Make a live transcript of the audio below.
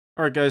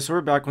Alright guys, so we're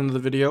back with the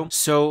video.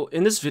 So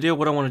in this video,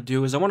 what I want to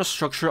do is I want to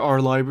structure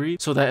our library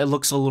so that it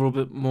looks a little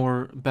bit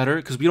more better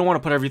because we don't want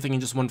to put everything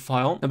in just one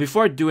file. Now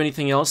before I do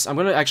anything else, I'm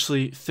going to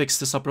actually fix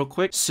this up real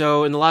quick.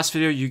 So in the last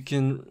video, you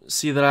can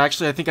see that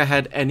I think I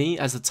had any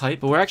as a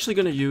type, but we're actually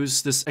going to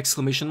use this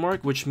exclamation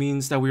mark, which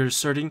means that we're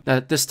asserting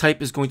that this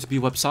type is going to be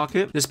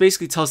WebSocket. This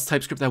basically tells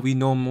TypeScript that we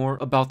know more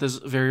about this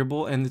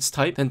variable and its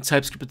type than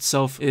TypeScript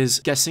itself is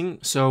guessing.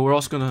 So we're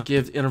also going to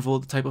give the interval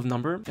the type of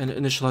number and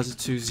initialize it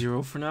to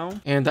 0 for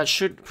now. And that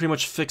should pretty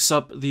much fix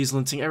up these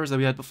linting errors that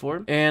we had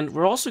before. And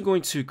we're also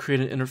going to create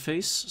an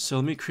interface. So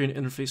let me create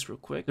an interface real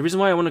quick. The reason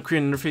why I want to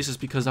create an interface is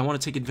because I want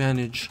to take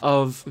advantage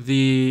of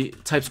the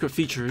TypeScript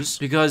features,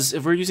 because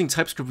if we're using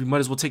TypeScript, we might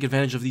as well take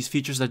advantage of these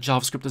features that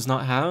JavaScript does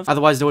not have.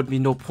 Otherwise, there would be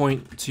no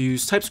point to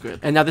use TypeScript.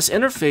 And now this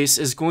interface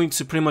is going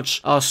to pretty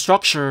much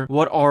structure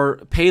what our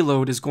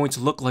payload is going to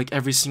look like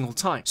every single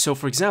time. So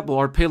for example,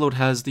 our payload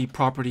has the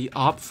property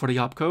op for the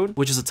opcode,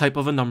 which is a type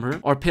of a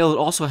number. Our payload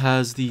also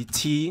has the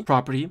t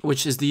property,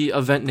 which is the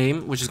event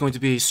name, which is going to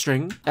be a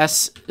string.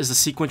 S is a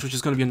sequence, which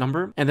is going to be a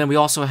number. And then we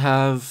also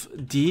have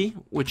D,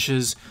 which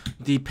is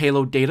the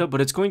payload data, but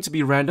it's going to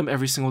be random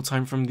every single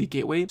time from the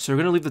gateway. So we're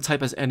going to leave the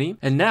type as any.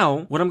 And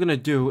now what I'm going to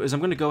do is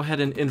I'm going to go ahead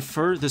and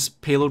infer this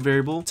payload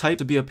variable type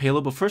to be a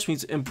payload. But first we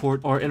need to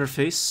import our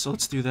interface. So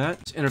let's do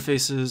that.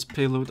 Interface is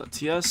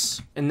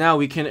payload.ts. And now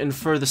we can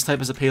infer this type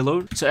as a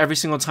payload. So every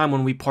single time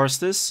when we parse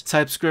this,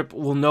 TypeScript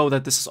will know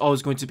that this is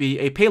always going to be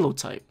a payload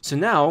type. So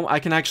now I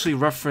can actually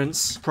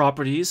reference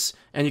properties,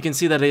 and you can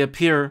see that they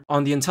appear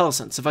on the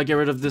IntelliSense. If I get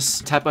rid of this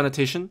type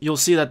annotation, you'll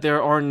see that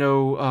there are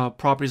no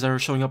properties that are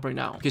showing up right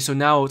now. Okay, so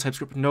now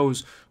TypeScript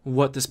knows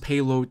what this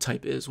payload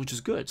type is, which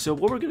is good. So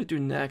what we're going to do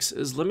next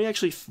is let me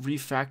actually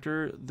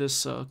refactor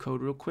this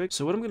code real quick.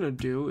 So what I'm going to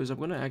do is I'm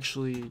going to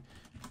actually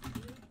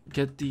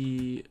get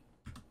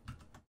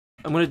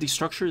I'm going to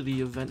destructure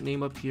the event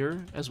name up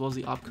here as well as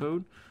the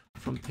opcode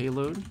from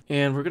payload,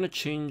 and we're going to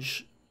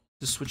change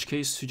the switch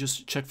case to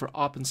just check for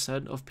op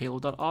instead of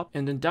payload.op.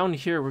 And then down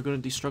here, we're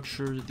going to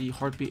destructure the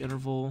heartbeat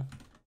interval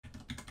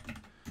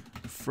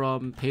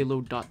from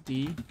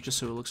payload.d, just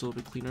so it looks a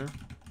little bit cleaner.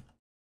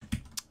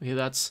 Okay,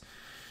 that's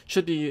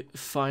should be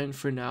fine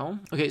for now.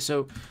 Okay,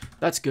 so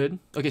that's good.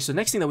 Okay, so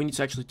next thing that we need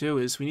to actually do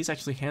is we need to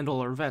actually handle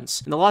our events.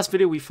 In the last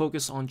video, we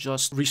focused on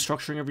just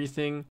restructuring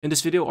everything. In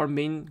this video, our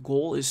main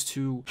goal is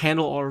to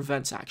handle our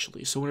events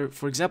actually. So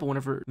for example,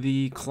 whenever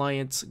the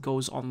client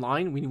goes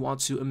online, we want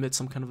to emit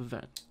some kind of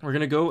event. We're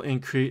gonna go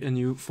and create a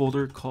new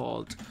folder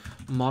called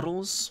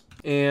models.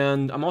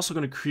 And I'm also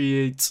gonna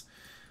create,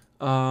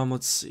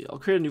 let's see, I'll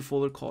create a new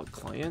folder called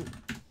client.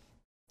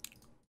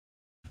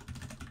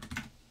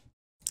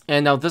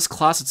 And now this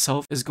class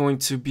itself is going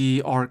to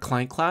be our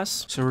client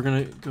class. So we're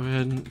going to go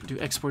ahead and do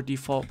export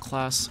default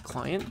class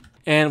client.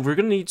 And we're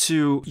going to need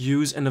to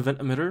use an event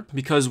emitter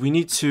because we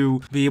need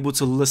to be able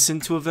to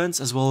listen to events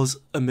as well as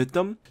emit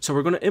them. So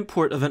we're going to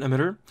import event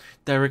emitter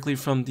directly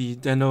from the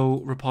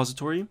Deno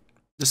repository.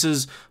 This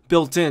is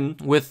built in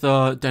with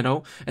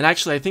Deno, and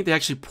actually I think they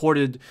actually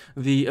ported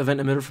the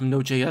event emitter from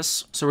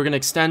Node.js. So we're going to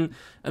extend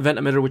event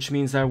emitter, which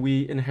means that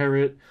we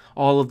inherit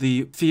all of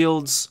the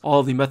fields, all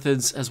of the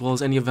methods, as well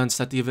as any events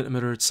that the event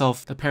emitter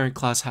itself, the parent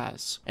class,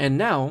 has. And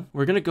now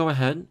we're going to go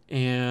ahead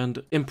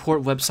and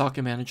import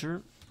WebSocket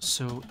Manager.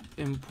 So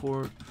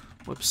import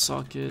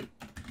WebSocket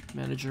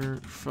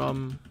Manager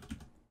from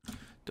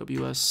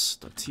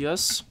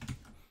ws.ts,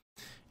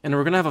 and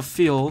we're going to have a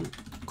field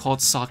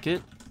called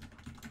socket.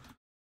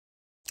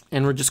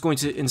 And we're just going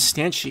to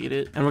instantiate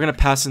it, and we're going to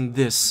pass in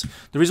this.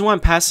 The reason why I'm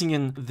passing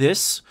in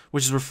this,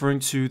 which is referring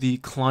to the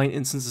client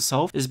instance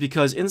itself, is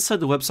because inside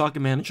the WebSocket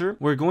Manager,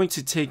 we're going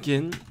to take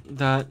in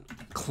that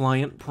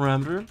client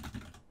parameter,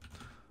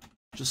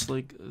 just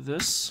like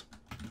this.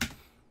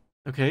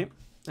 Okay,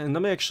 and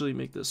let me actually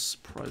make this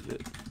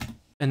private.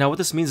 And now what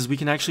this means is we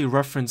can actually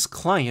reference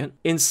client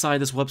inside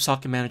this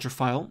WebSocket Manager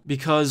file,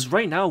 because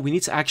right now we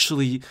need to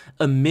actually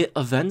emit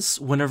events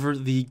whenever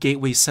the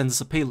gateway sends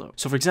us a payload.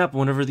 So for example,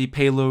 whenever the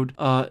payload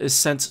is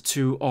sent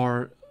to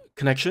our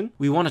connection,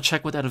 we want to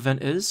check what that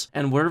event is.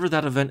 And wherever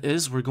that event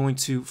is, we're going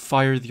to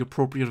fire the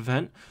appropriate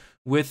event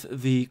with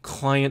the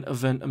client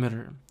event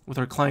emitter, with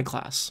our client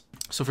class.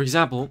 So for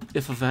example,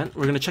 if event,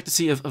 we're going to check to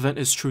see if event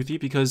is truthy,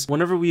 because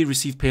whenever we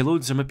receive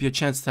payloads, there might be a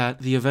chance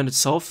that the event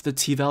itself, the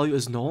t value,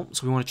 is null.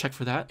 So we want to check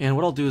for that. And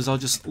what I'll do is I'll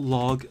just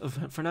log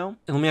event for now.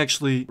 And let me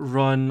actually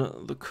run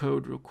the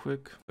code real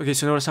quick. Okay,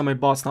 so notice how my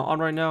bot's not on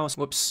right now.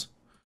 Whoops.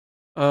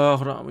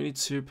 Hold on. We need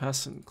to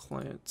pass in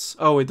clients.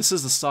 Oh, wait, this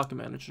is the socket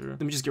manager.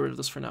 Let me just get rid of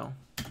this for now,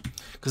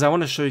 because I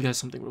want to show you guys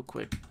something real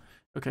quick.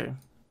 Okay,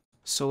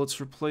 so let's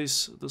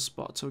replace this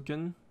bot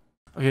token.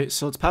 Okay,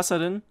 so let's pass that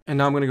in, and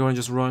now I'm going to go and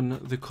just run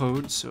the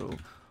code. So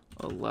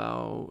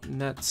allow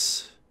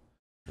net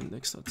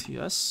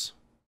index.ts.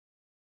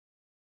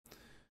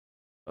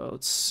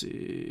 Let's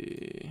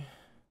see.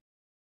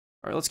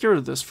 All right, let's get rid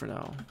of this for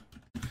now.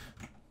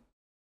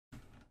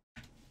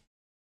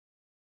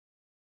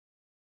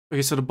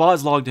 Okay, so the bot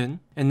is logged in,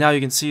 and now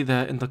you can see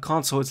that in the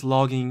console it's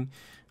logging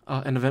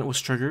an event was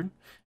triggered.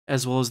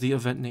 as well as the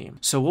event name.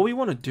 So what we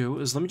want to do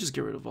is, let me just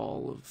get rid of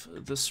all of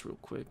this real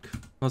quick.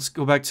 Let's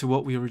go back to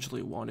what we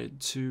originally wanted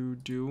to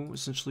do,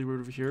 essentially right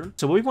over here.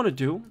 So what we want to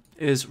do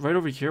is right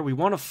over here, we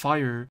want to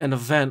fire an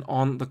event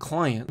on the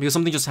client because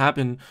something just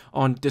happened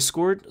on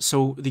Discord.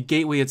 So the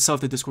gateway itself,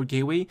 the Discord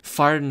gateway,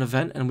 fired an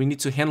event and we need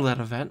to handle that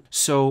event.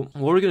 So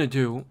what we're going to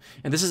do,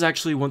 and this is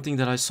actually one thing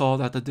that I saw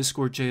that the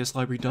Discord JS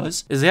library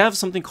does, is they have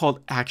something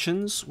called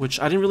actions, which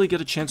I didn't really get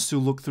a chance to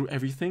look through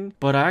everything,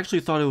 but I actually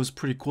thought it was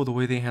pretty cool the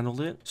way they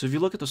handled it. So if you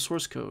look at the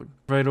source code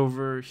right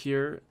over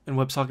here in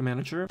WebSocket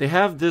Manager, they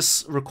have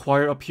this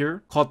require up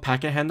here called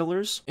packet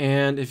handlers.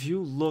 And if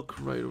you look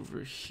right over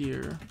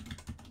here,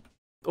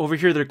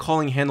 they're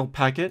calling handle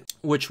packet,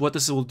 which what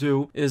this will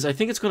do is I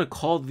think it's going to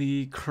call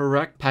the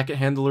correct packet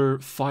handler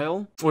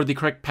file or the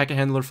correct packet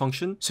handler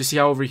function. So you see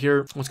how over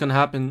here, what's going to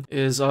happen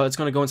is it's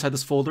going to go inside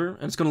this folder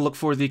and it's going to look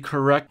for the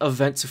correct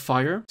event to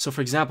fire. So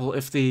for example,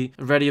 if the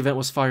ready event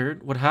was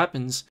fired, what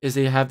happens is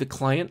they have the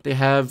client, they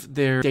have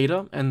their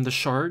data and the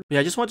shard.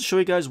 Yeah, I just wanted to show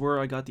you guys where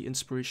I got the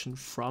inspiration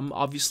from.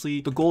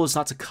 Obviously, the goal is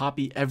not to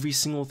copy every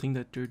single thing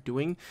that they're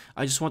doing.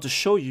 I just want to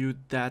show you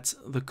that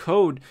the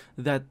code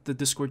that the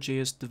Discord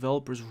JS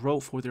developers wrote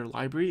for their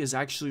library is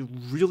actually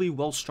really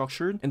well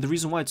structured, and the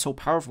reason why it's so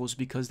powerful is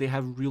because they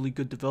have really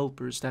good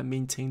developers that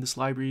maintain this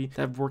library,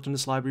 that have worked on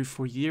this library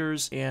for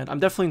years, and I'm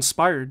definitely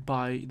inspired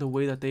by the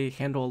way that they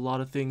handle a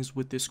lot of things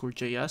with Discord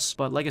JS.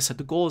 But like I said,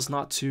 the goal is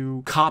not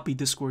to copy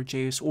Discord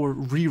JS or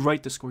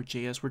rewrite Discord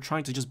JS. We're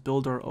trying to just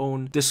build our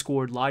own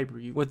Discord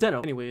library with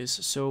Deno. Anyways,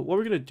 so what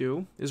we're gonna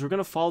do is we're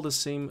gonna follow the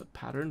same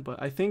pattern,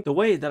 but I think the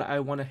way that I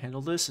want to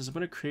handle this is I'm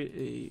gonna create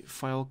a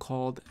file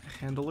called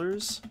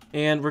handlers,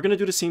 and we're gonna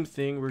do the same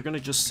thing. We're going to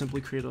just simply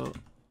create a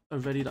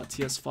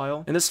ready.ts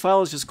file, and this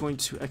file is just going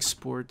to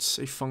export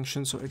a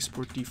function, so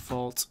export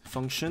default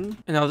function.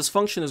 And now this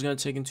function is going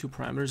to take in two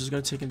parameters. It's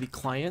going to take in the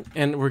client,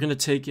 and we're going to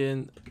take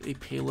in a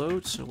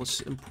payload, so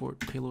let's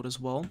import payload as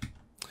well.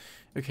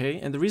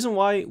 Okay, and the reason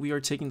why we are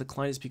taking the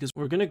client is because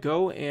we're going to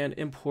go and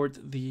import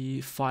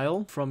the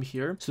file from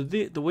here. So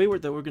the way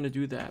that we're going to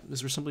do that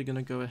is we're simply going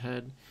to go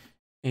ahead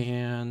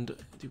and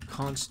do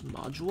const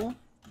module,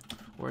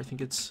 or I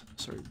think it's,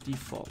 sorry,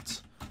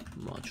 default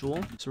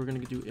module. So we're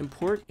going to do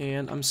import,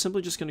 and I'm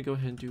simply just going to go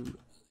ahead and do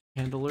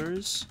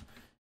handlers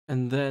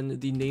and then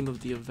the name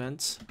of the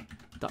event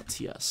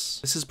 .ts.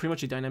 This is pretty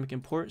much a dynamic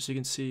import, so you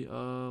can see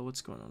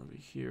what's going on over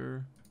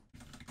here.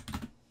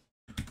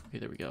 Okay,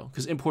 there we go,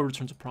 because import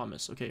returns a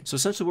promise. Okay, so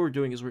essentially what we're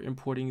doing is we're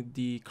importing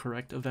the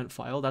correct event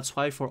file. That's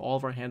why for all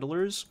of our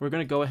handlers, we're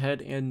going to go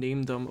ahead and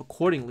name them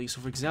accordingly. So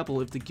for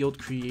example, if the guild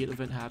create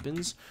event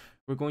happens,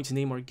 we're going to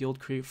name our guild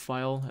create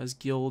file as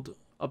guild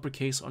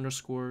uppercase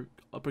underscore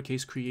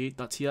uppercase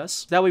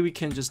create.ts. That way we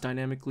can just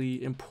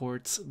dynamically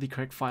import the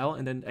correct file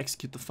and then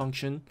execute the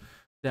function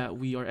that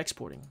we are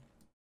exporting.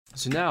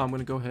 So now I'm going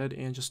to go ahead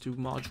and just do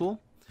module,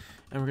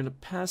 and we're going to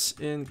pass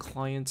in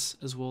clients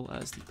as well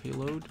as the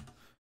payload.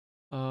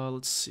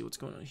 Let's see what's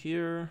going on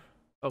here.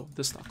 Oh,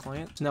 this not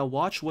client. So now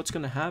watch what's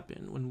going to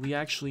happen when we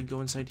actually go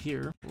inside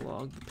here,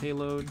 log the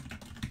payload.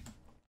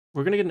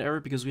 We're going to get an error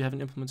because we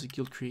haven't implemented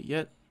guild create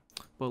yet,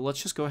 but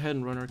let's just go ahead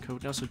and run our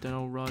code now. So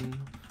Deno run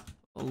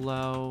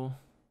allow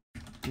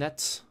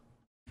net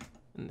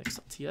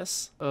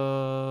index.ts.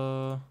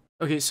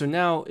 Okay, so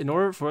now in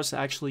order for us to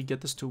actually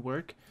get this to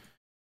work,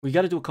 we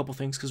got to do a couple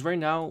things, because right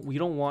now we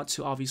don't want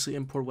to obviously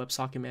import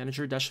WebSocket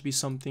Manager. That should be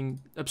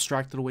something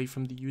abstracted away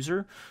from the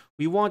user.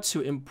 We want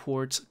to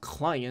import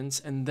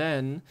clients and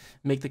then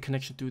make the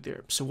connection through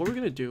there. So what we're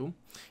going to do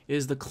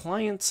is the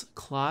client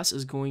class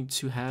is going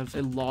to have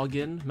a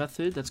login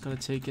method that's going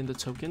to take in the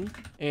token,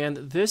 and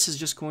this is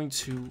just going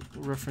to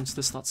reference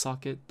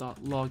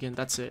this.socket.login.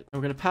 That's it. And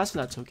we're going to pass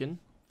in that token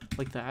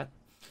like that.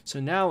 So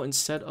now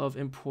instead of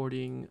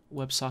importing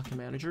WebSocket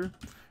Manager,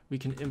 we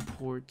can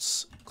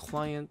import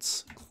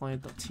client.ts.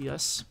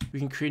 We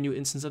can create a new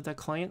instance of that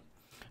client,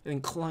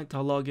 and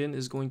client.login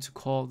is going to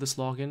call this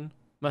login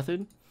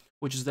method,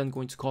 which is then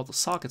going to call the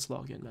sockets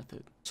login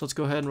method. So let's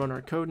go ahead and run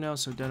our code now.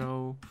 So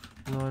Deno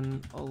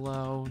run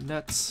allow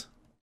net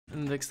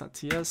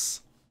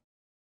index.ts.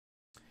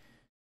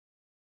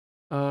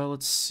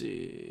 Let's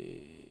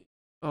see.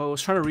 Oh, I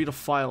was trying to read a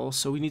file,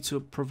 so we need to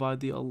provide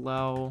the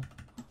allow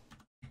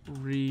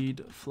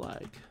read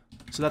flag.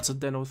 So that's a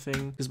Deno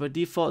thing, because by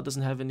default it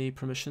doesn't have any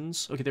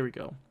permissions. Okay, there we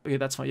go. Okay,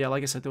 that's fine. Yeah,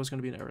 like I said, there was going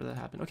to be an error that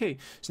happened. Okay,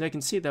 so now you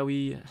can see that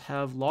we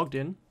have logged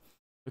in.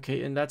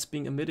 Okay, and that's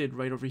being emitted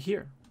right over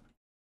here.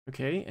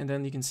 Okay, and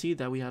then you can see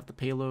that we have the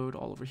payload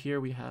all over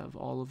here. We have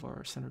all of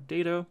our centered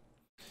data,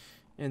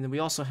 and then we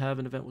also have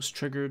an event was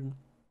triggered,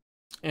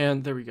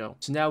 and there we go.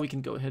 So now we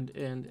can go ahead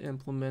and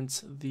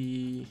implement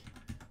the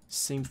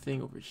same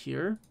thing over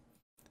here.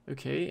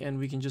 Okay, and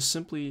we can just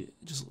simply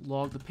just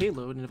log the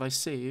payload, and if I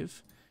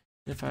save,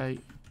 if I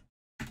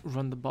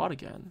run the bot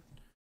again,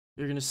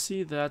 you're going to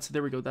see that,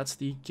 there we go, that's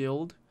the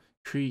guild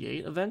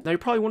create event. Now you're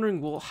probably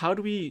wondering, well, how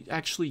do we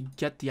actually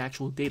get the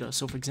actual data?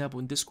 So for example,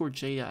 in Discord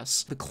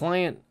JS, the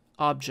client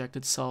object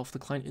itself, the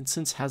client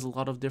instance, has a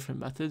lot of different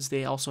methods.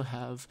 They also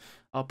have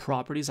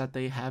properties that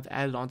they have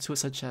added onto it,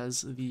 such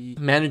as the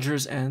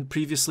managers and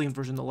previously in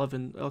version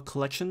 11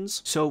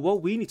 collections. So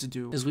what we need to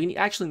do is we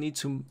actually need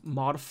to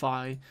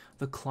modify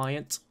the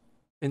client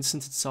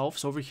instance itself.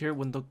 So over here,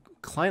 when the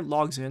client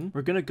logs in,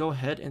 we're going to go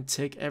ahead and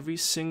take every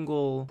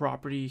single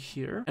property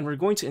here, and we're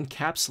going to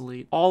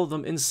encapsulate all of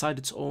them inside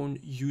its own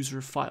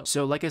user file.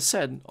 So like I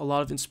said, a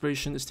lot of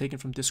inspiration is taken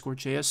from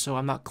Discord.js, so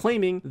I'm not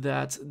claiming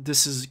that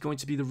this is going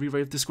to be the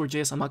rewrite of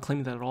Discord.js. I'm not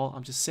claiming that at all.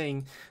 I'm just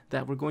saying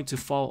that we're going to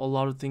follow a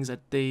lot of things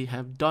that they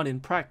have done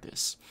in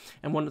practice.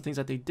 And one of the things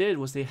that they did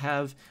was they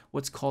have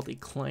what's called a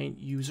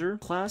ClientUser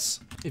class.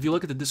 If you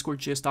look at the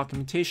Discord.js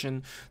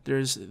documentation,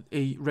 there's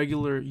a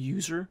regular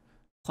user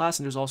class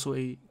and there's also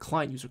a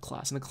client user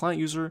class, and the client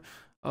user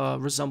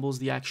resembles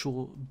the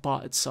actual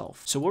bot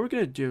itself. So what we're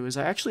going to do is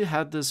I actually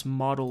had this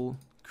model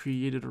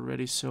created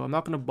already, so I'm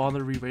not going to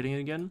bother rewriting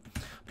it again,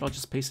 but I'll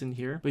just paste it in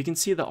here. But you can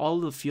see that all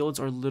of the fields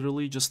are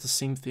literally just the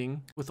same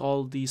thing with all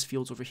of these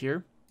fields over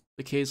here.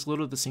 The case,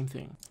 literally the same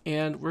thing.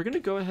 And we're going to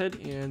go ahead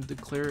and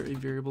declare a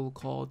variable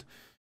called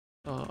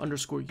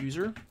underscore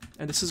user,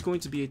 and this is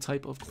going to be a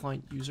type of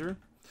client user.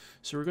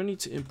 So we're going to need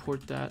to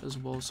import that as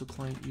well. So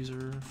client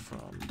user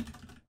from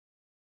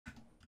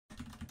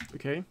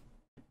okay,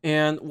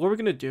 and what we're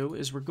going to do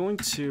is we're going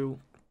to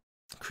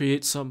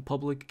create some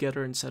public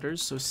getter and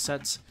setters. So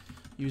set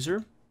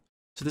user.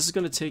 So this is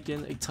going to take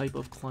in a type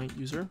of client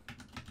user,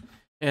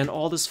 and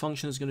all this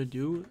function is going to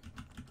do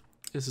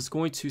is it's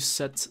going to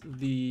set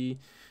the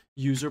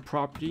user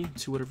property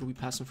to whatever we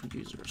pass in for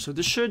user. So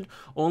this should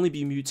only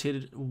be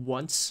mutated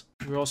once.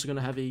 We're also going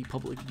to have a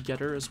public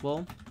getter as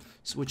well,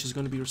 so which is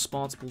going to be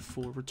responsible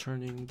for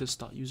returning this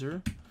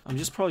 .user. I'm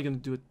just probably going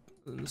to do it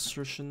an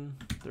assertion.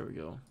 There we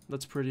go.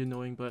 That's pretty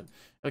annoying, but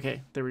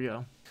okay, there we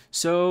go.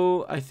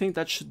 So I think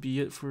that should be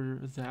it for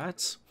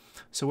that.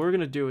 So what we're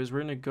going to do is we're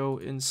going to go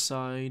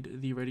inside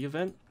the ready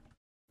event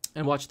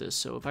and watch this.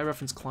 So if I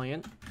reference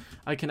client,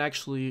 I can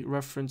actually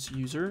reference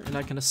user and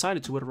I can assign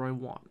it to whatever I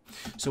want.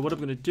 So what I'm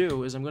going to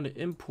do is I'm going to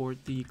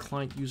import the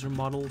client user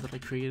model that I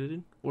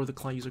created, or the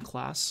client user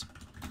class,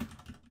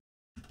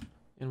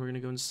 and we're going to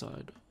go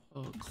inside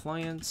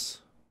client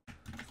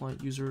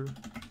user.ts,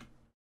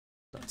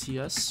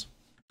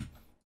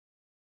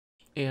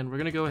 and we're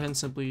going to go ahead and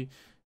simply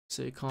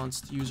say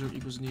const user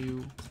equals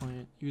new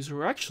client user.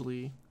 Or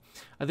actually,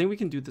 I think we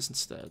can do this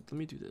instead. Let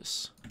me do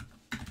this.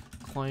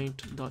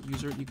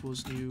 Client.user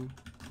equals new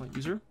client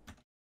user.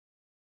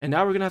 And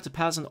now we're going to have to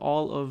pass in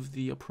all of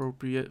the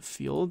appropriate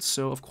fields.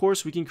 So of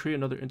course we can create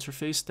another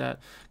interface that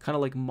kind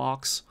of like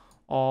mocks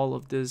all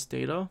of this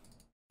data.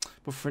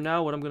 But for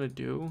now, what I'm going to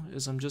do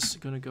is I'm just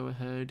going to go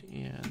ahead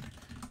and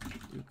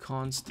do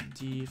const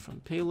d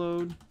from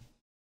payload.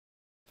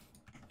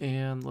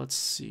 And let's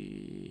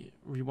see,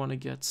 we want to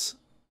get,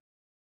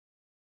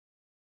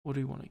 what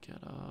do we want to get?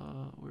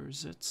 Where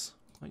is it?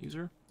 Client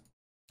user.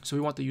 So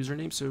we want the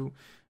username. So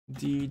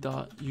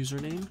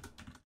d.username,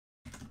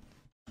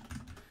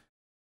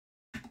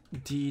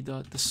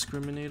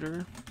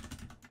 d.discriminator,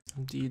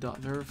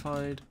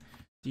 d.verified,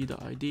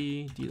 d.id,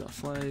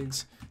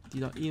 d.flags,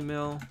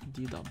 d.email,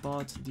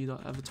 d.bot,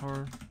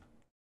 d.avatar.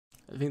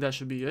 I think that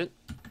should be it.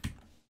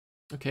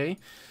 Okay,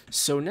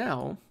 so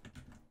now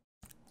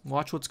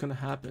watch what's going to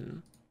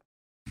happen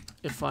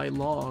if I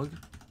log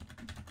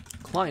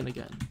client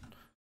again.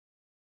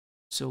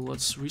 So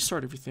let's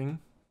restart everything.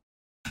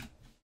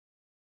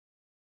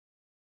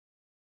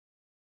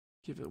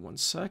 Give it 1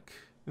 sec.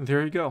 And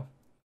there you go.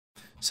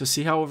 So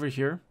see how over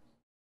here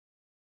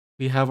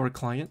we have our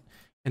client,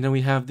 and then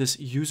we have this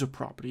user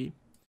property.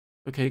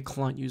 Okay,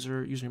 client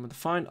user, username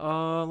undefined.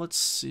 Let's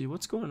see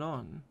what's going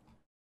on.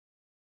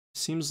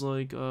 Seems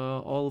like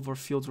all of our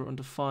fields were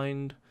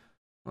undefined.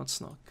 That's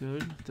not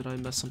good. Did I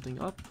mess something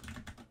up?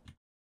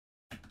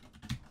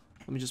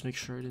 Let me just make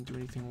sure I didn't do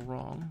anything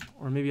wrong.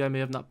 Or maybe I may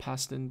have not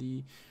passed in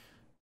the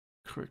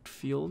correct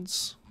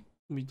fields.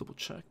 Let me double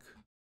check.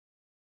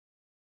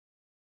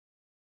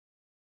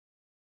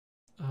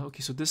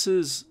 Okay, so this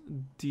is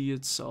D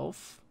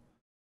itself.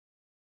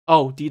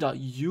 Oh,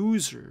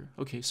 D.user.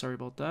 Okay, sorry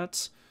about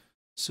that.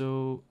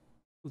 So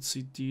let's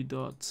see, D.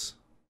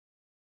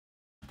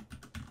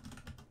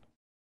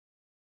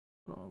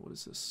 What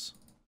is this?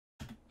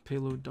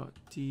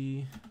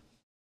 Payload.d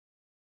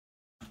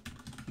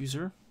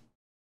user.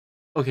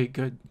 Okay,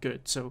 good.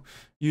 So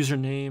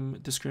username,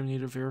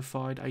 discriminator,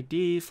 verified,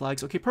 ID,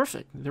 flags. Okay,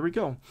 perfect. There we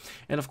go.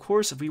 And of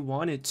course, if we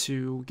wanted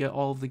to get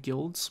all of the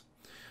guilds,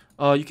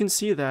 you can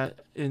see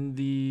that in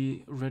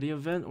the ready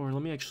event, or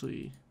let me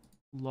actually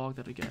log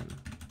that again.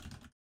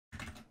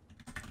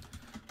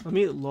 Let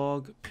me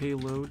log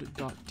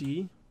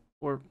payload.d,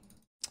 or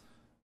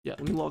yeah,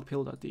 let me log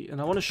payload.d, and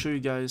I want to show you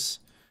guys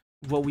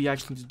what we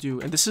actually need to do.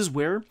 And this is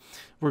where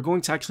we're going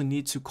to actually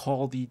need to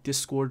call the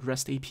Discord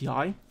REST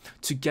API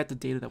to get the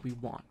data that we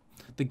want.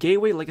 The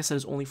gateway, like I said,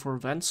 is only for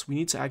events. We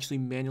need to actually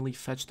manually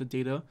fetch the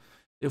data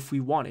if we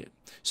want it.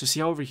 So see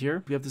how over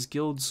here, we have this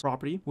guilds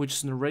property, which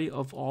is an array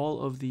of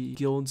all of the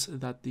guilds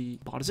that the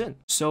bot is in.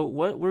 So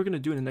what we're going to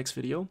do in the next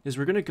video is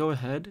we're going to go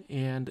ahead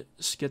and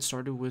get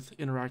started with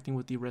interacting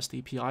with the REST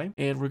API.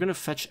 And we're going to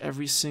fetch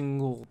every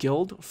single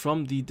guild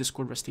from the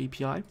Discord REST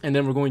API. And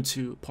then we're going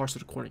to parse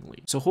it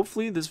accordingly. So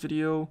hopefully this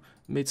video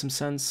made some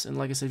sense. And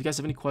like I said, if you guys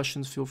have any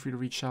questions, feel free to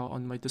reach out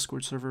on my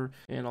Discord server.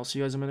 And I'll see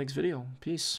you guys in my next video. Peace.